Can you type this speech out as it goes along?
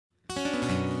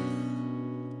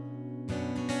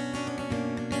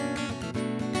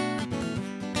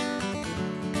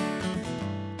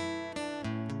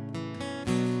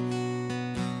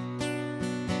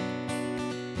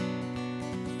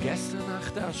Gestern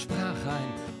Nacht, da sprach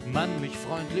ein Mann mich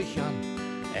freundlich an.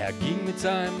 Er ging mit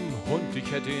seinem Hund,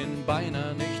 ich hätte ihn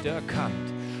beinahe nicht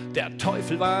erkannt. Der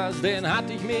Teufel war's, den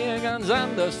hatte ich mir ganz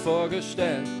anders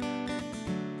vorgestellt.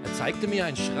 Er zeigte mir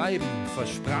ein Schreiben,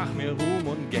 versprach mir Ruhm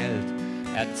und Geld.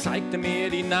 Er zeigte mir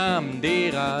die Namen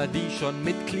derer, die schon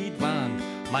Mitglied waren.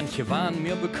 Manche waren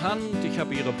mir bekannt, ich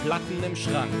hab ihre Platten im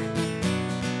Schrank.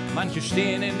 Manche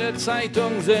stehen in der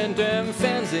Zeitung, sind im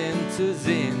Fernsehen zu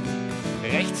sehen.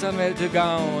 Rechtsanwälte,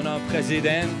 Gauner,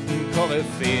 Präsidenten,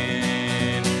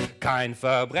 Koryphäen. Kein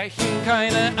Verbrechen,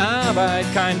 keine Arbeit,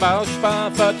 kein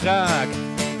Bausparvertrag,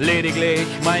 lediglich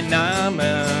mein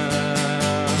Name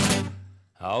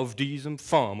auf diesem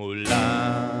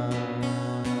Formular.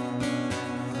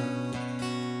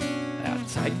 Er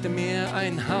zeigte mir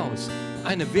ein Haus,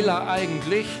 eine Villa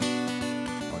eigentlich,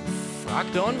 und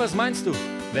fragte, und was meinst du,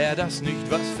 wäre das nicht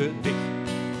was für dich?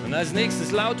 Und als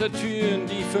nächstes lauter Türen,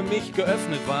 die für mich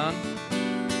geöffnet waren.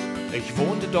 Ich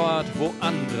wohnte dort, wo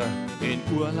andere in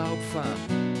Urlaub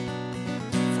fahren.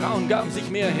 Frauen gaben sich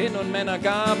mir hin und Männer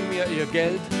gaben mir ihr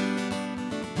Geld.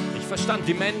 Ich verstand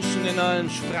die Menschen in allen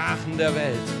Sprachen der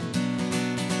Welt.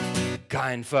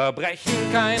 Kein Verbrechen,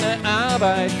 keine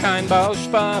Arbeit, kein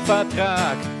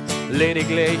Bausparvertrag,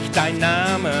 lediglich dein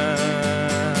Name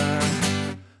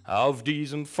auf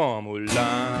diesem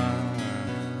Formular.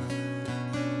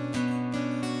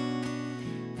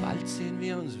 Bald sehen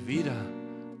wir uns wieder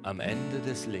am Ende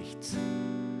des Lichts.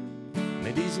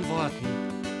 Mit diesen Worten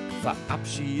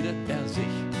verabschiedet er sich.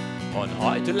 Und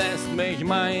heute lässt mich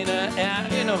meine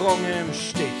Erinnerung im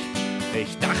Stich.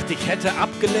 Ich dachte, ich hätte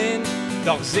abgelehnt,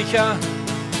 doch sicher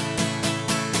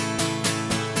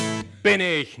bin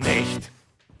ich nicht.